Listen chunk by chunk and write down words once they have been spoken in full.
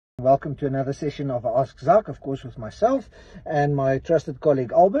Welcome to another session of Ask Zak, of course with myself and my trusted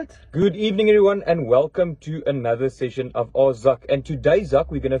colleague Albert. Good evening everyone and welcome to another session of Ask Zak. And today,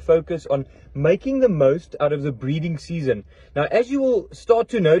 Zak, we're going to focus on making the most out of the breeding season. Now, as you will start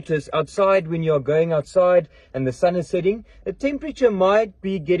to notice outside, when you're going outside and the sun is setting, the temperature might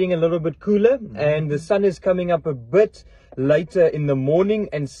be getting a little bit cooler and the sun is coming up a bit later in the morning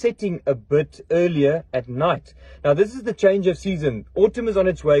and setting a bit earlier at night. Now, this is the change of season. Autumn is on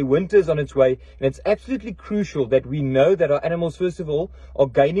its way, winter is on its way, and it's absolutely crucial that we know that our animals, first of all, are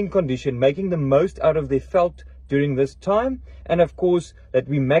gaining condition, making the most out of their felt during this time, and of course that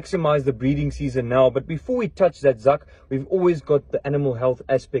we maximize the breeding season now. But before we touch that, Zak, we've always got the animal health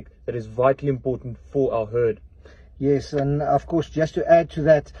aspect that is vitally important for our herd. Yes, and of course, just to add to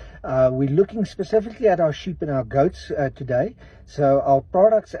that, we're looking specifically at our sheep and our goats today. So our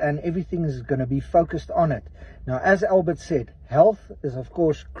products and everything is going to be focused on it. Now, as Albert said, health is of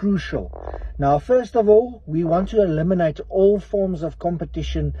course crucial. Now, first of all, we want to eliminate all forms of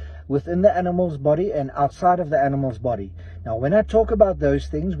competition within the animal's body and outside of the animal's body. Now, when I talk about those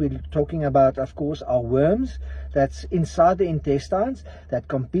things, we're talking about, of course, our worms that's inside the intestines that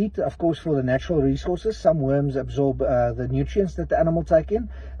compete, of course, for the natural resources. Some worms absorb the nutrients that the animal take in.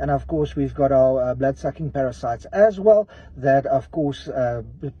 And, of course, we've got our blood-sucking parasites as well that, of course,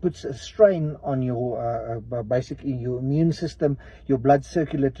 puts a strain on your, basically, your immune system, your blood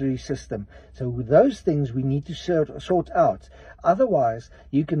circulatory system. So with those things we need to sort out. Otherwise,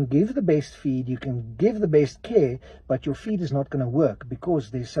 you can give the best feed, you can give the best care, but your feed is not going to work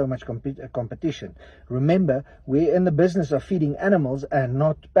because there's so much competition. Remember, we're in the business of feeding animals and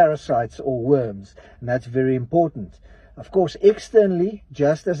not parasites or worms, and that's very important. Of course, externally,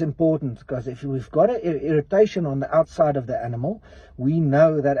 just as important, because if we've got an irritation on the outside of the animal, we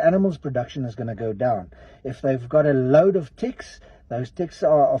know that animal's production is going to go down. If they've got a load of ticks, those ticks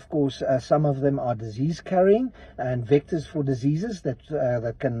are, of course, some of them are disease carrying and vectors for diseases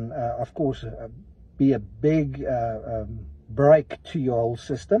that can, of course, be a big break to your whole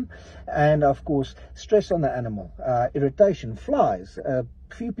system. And, of course, stress on the animal, irritation, flies.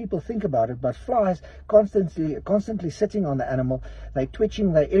 Few people think about it, but flies constantly sitting on the animal. They're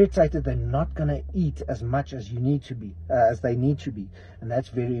twitching, they're irritated, they're not going to eat as much as you need to be, as they need to be, and that's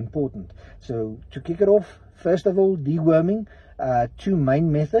very important. So to kick it off, first of all, deworming. Two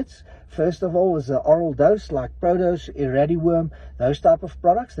main methods. First of all is the oral dose, like Prodose, Iradiworm, those type of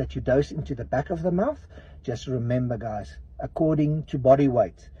products that you dose into the back of the mouth. Just remember, guys, according to body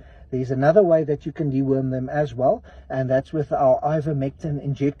weight. There's another way that you can deworm them as well, and that's with our ivermectin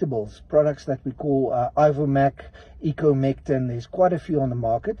injectables, products that we call Ivermac, Ecomectin. There's quite a few on the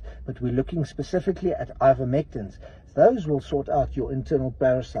market, but we're looking specifically at ivermectins. Those will sort out your internal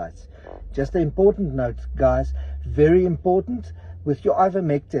parasites. Just an important note, guys, very important, with your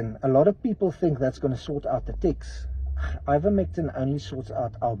ivermectin, a lot of people think that's going to sort out the ticks. Ivermectin only sorts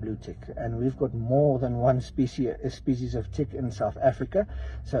out our blue tick, and we've got more than one species of tick in South Africa,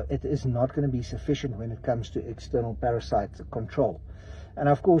 so it is not going to be sufficient when it comes to external parasite control. And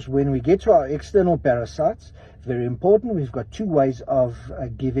of course, when we get to our external parasites, very important, we've got two ways of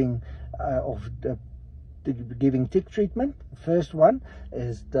giving tick treatment. First one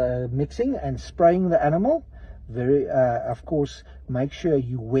is the mixing and spraying the animal. Of course, make sure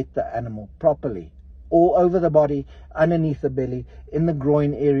you wet the animal properly, all over the body, underneath the belly, in the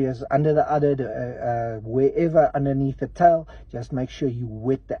groin areas, under the udder, wherever underneath the tail. Just make sure you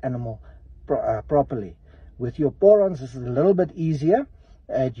wet the animal properly. With your porons, this is a little bit easier.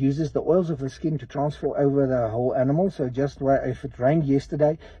 It uses the oils of the skin to transfer over the whole animal. So just wait, if it rained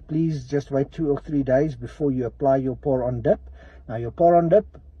yesterday, please just wait 2 or 3 days before you apply your poron dip. Now, your poron dip,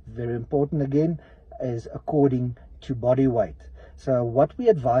 very important again, is according to body weight. So what we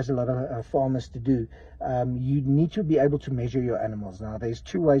advise a lot of farmers to do, you need to be able to measure your animals. Now, there's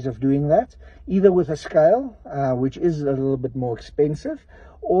two ways of doing that, either with a scale, which is a little bit more expensive,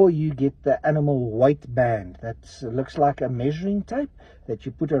 or you get the animal weight band that looks like a measuring tape that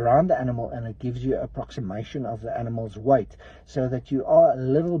you put around the animal, and it gives you an approximation of the animal's weight so that you are a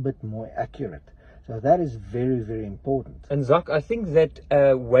little bit more accurate. So that is very, very important. And Zak, I think that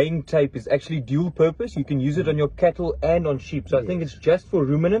weighing tape is actually dual purpose. You can use it on your cattle and on sheep. So I think it's just for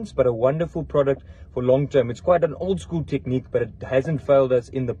ruminants, but a wonderful product for long term. It's quite an old school technique, but it hasn't failed us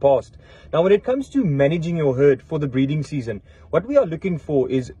in the past. Now, when it comes to managing your herd for the breeding season, what we are looking for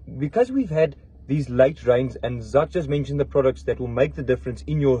is, because we've had these late rains, and Zak just mentioned the products that will make the difference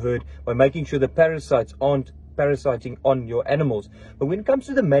in your herd by making sure the parasites aren't parasiting on your animals. But when it comes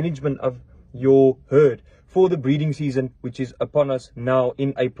to the management of your herd, for the breeding season, which is upon us now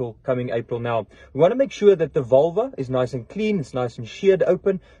in April, coming April now. We want to make sure that the vulva is nice and clean, it's nice and sheared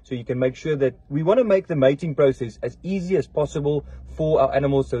open, so you can make sure that we want to make the mating process as easy as possible for our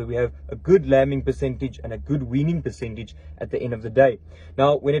animals so that we have a good lambing percentage and a good weaning percentage at the end of the day.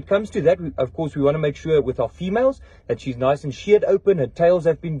 Now, when it comes to that, of course, we want to make sure with our females that she's nice and sheared open, her tails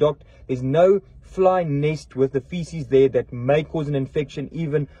have been docked, there's no fly nest with the feces there that may cause an infection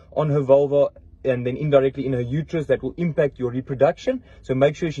even on her vulva and then indirectly in her uterus that will impact your reproduction. So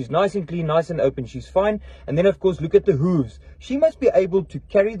make sure she's nice and clean, nice and open, she's fine. And then of course look at the hooves. She must be able to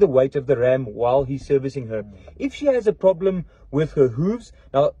carry the weight of the ram while he's servicing her. If she has a problem with her hooves,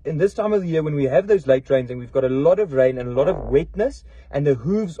 now in this time of the year when we have those late rains and we've got a lot of rain and a lot of wetness and the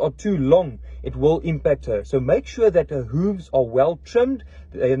hooves are too long, it will impact her. So make sure that her hooves are well trimmed,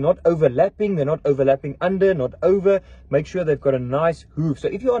 they're not overlapping, they're not overlapping under, not over. Make sure they've got a nice hoof. So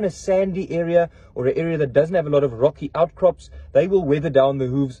if you're on a sandy area or an area that doesn't have a lot of rocky outcrops, they will weather down the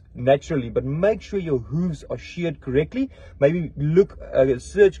hooves naturally, but make sure your hooves are sheared correctly. Maybe look,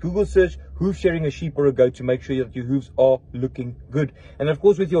 Google search hoof shearing a sheep or a goat to make sure that your hooves are looking good. And of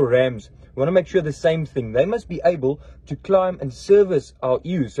course with your rams, we want to make sure the same thing. They must be able to climb and service our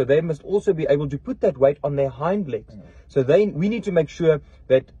ewes. So they must also be able to put that weight on their hind legs. So we need to make sure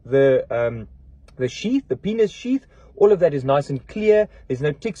that the sheath, the penis sheath, all of that is nice and clear. There's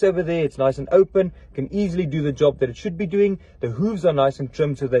no ticks over there. It's nice and open. Can easily do the job that it should be doing. The hooves are nice and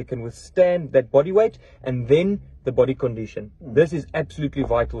trimmed so they can withstand that body weight. And then the body condition. This is absolutely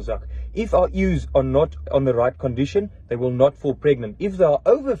vital, Zak. If our ewes are not on the right condition, they will not fall pregnant. If they are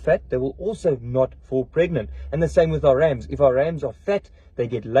over fat, they will also not fall pregnant. And the same with our rams. If our rams are fat, they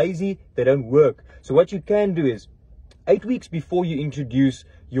get lazy, they don't work. So what you can do is 8 weeks before you introduce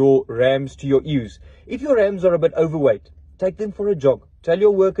your rams to your ewes, if your rams are a bit overweight, take them for a jog. Tell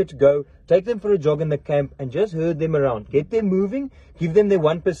your worker to go, take them for a jog in the camp and just herd them around. Get them moving, give them their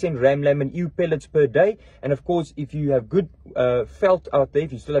 1% ram, lamb and ewe pellets per day. And of course, if you have good felt out there,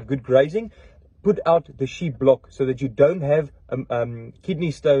 if you still have good grazing, put out the sheep block so that you don't have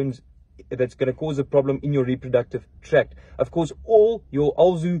kidney stones that's going to cause a problem in your reproductive tract. Of course, all your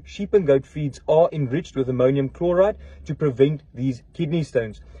Alzu sheep and goat feeds are enriched with ammonium chloride to prevent these kidney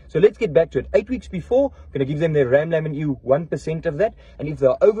stones. So let's get back to it. 8 weeks before, we're going to give them their ram, lamb and ewe 1% of that. And if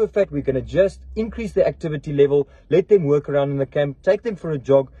they're over fat, we're going to just increase their activity level, let them work around in the camp, take them for a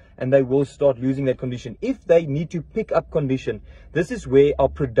jog, and they will start losing that condition. If they need to pick up condition, this is where our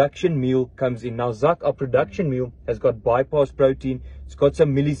production meal comes in. Now, Zak, our production meal has got bypass protein, it's got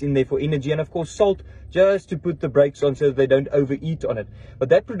some millies in there for energy, and of course salt, just to put the brakes on so that they don't overeat on it. But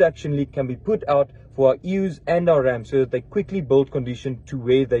that production meal can be put out for our ewes and our rams so that they quickly build condition to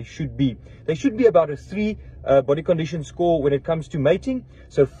where they should be. They should be about a 3 body condition score when it comes to mating.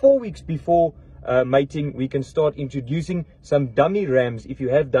 So 4 weeks before mating, we can start introducing some dummy rams, if you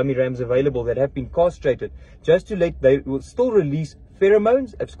have dummy rams available that have been castrated, just to they will still release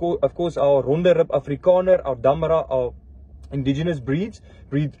pheromones. Of course, our Ronde Rib Afrikaner, our Damara, our indigenous breed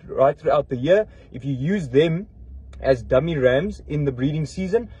right throughout the year. If you use them as dummy rams in the breeding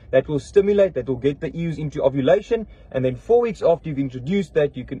season, that will stimulate, that will get the ewes into ovulation, and then 4 weeks after you've introduced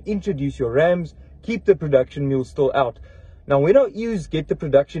that, you can introduce your rams, keep the production meal still out. Now, when our ewes get the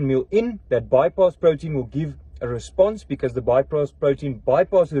production meal in, that bypass protein will give a response because the bypass protein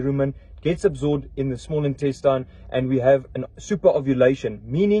bypasses the rumen, gets absorbed in the small intestine, and we have a super ovulation,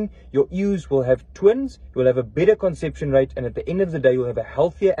 meaning your ewes will have twins, you will have a better conception rate, and at the end of the day, you'll have a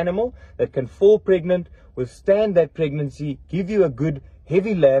healthier animal that can fall pregnant, withstand that pregnancy, give you a good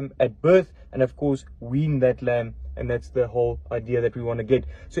heavy lamb at birth, and of course, wean that lamb. And that's the whole idea that we want to get.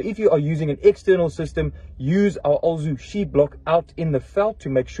 So if you are using an external system, use our Alzu sheep block out in the veld to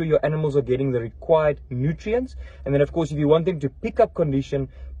make sure your animals are getting the required nutrients. And then of course, if you want them to pick up condition,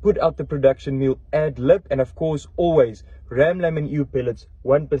 put out the production meal ad lib, and of course always ram, lamb and ewe pellets,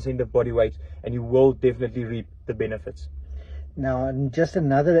 1% of body weight, and you will definitely reap the benefits. Now, and just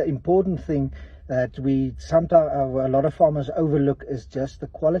another important thing that we sometimes a lot of farmers overlook is just the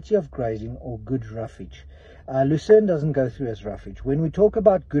quality of grazing or good roughage. Lucerne doesn't go through as roughage. When we talk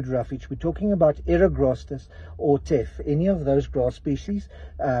about good roughage, we're talking about Eragrostis or teff. Any of those grass species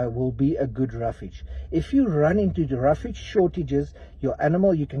will be a good roughage. If you run into the roughage shortages, your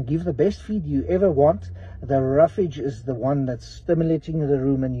animal, you can give the best feed you ever want. The roughage is the one that's stimulating the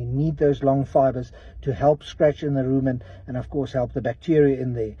rumen. You need those long fibers to help scratch in the rumen and of course help the bacteria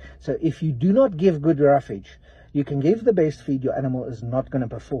in there. So if you do not give good roughage, you can give the best feed, your animal is not going to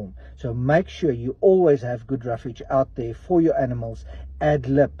perform. So make sure you always have good roughage out there for your animals ad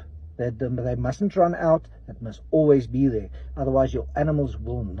lib. They mustn't run out. It must always be there. Otherwise, your animals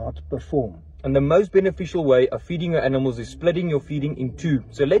will not perform. And the most beneficial way of feeding your animals is splitting your feeding in two.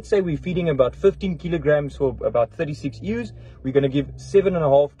 So let's say we're feeding about 15 kilograms for about 36 ewes. We're going to give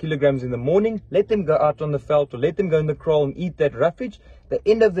 7.5 kilograms in the morning. Let them go out on the veld or let them go in the kraal and eat that roughage. At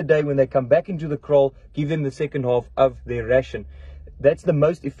the end of the day, when they come back into the kraal, give them the second half of their ration. That's the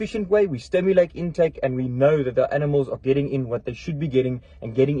most efficient way. We stimulate intake and we know that the animals are getting in what they should be getting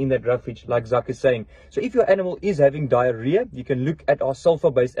and getting in that roughage, like Zak is saying. So if your animal is having diarrhea, you can look at our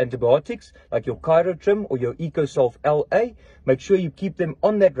sulfur-based antibiotics like your Chirotrim or your EcoSulf LA. Make sure you keep them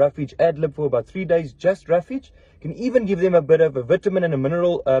on that roughage ad-lib for about 3 days, just roughage. You can even give them a bit of a vitamin and a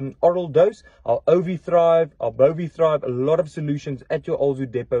mineral oral dose. Our OviThrive, our BoviThrive, a lot of solutions at your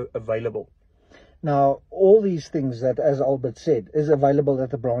Alzu depot available. Now, all these things that, as Albert said, is available at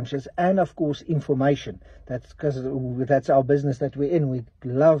the branches, and of course information. That's because that's our business that we're in. We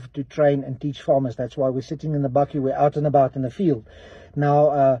love to train and teach farmers. That's why we're sitting in the bucky. We're out and about in the field.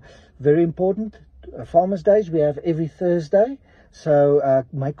 Now, very important, Farmers Days we have every Thursday. So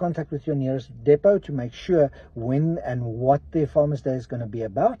make contact with your nearest depot to make sure when and what their Farmers Day is going to be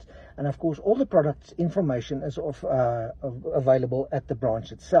about. And of course, all the products information is available at the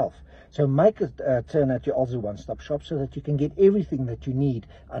branch itself. So make a turn at your Alzu one-stop shop so that you can get everything that you need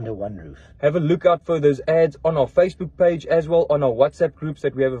under one roof. Have a look out for those ads on our Facebook page as well, on our WhatsApp groups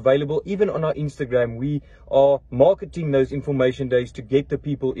that we have available, even on our Instagram. We are marketing those information days to get the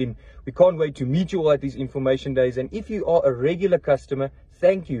people in. We can't wait to meet you all at these information days. And if you are a regular customer,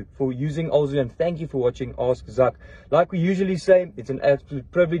 thank you for using Alzu and thank you for watching Ask Zak. Like we usually say, it's an absolute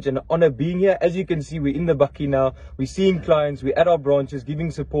privilege and an honor being here. As you can see, we're in the bucky now. We're seeing clients, we're at our branches giving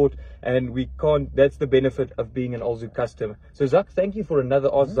support, and that's the benefit of being an Alzu customer. So Zak, thank you for another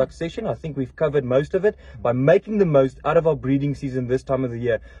Ask Zak session. I think we've covered most of it by making the most out of our breeding season this time of the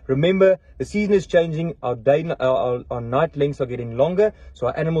year. Remember, the season is changing, our night lengths are getting longer, so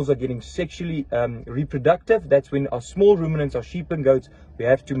our animals are getting sexually reproductive. That's when our small ruminants, our sheep and goats, we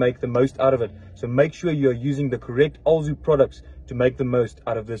have to make the most out of it. So make sure you're using the correct Alzu products to make the most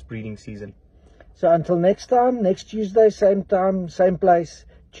out of this breeding season. So until next time, next Tuesday, same time, same place,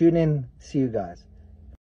 tune in. See you guys.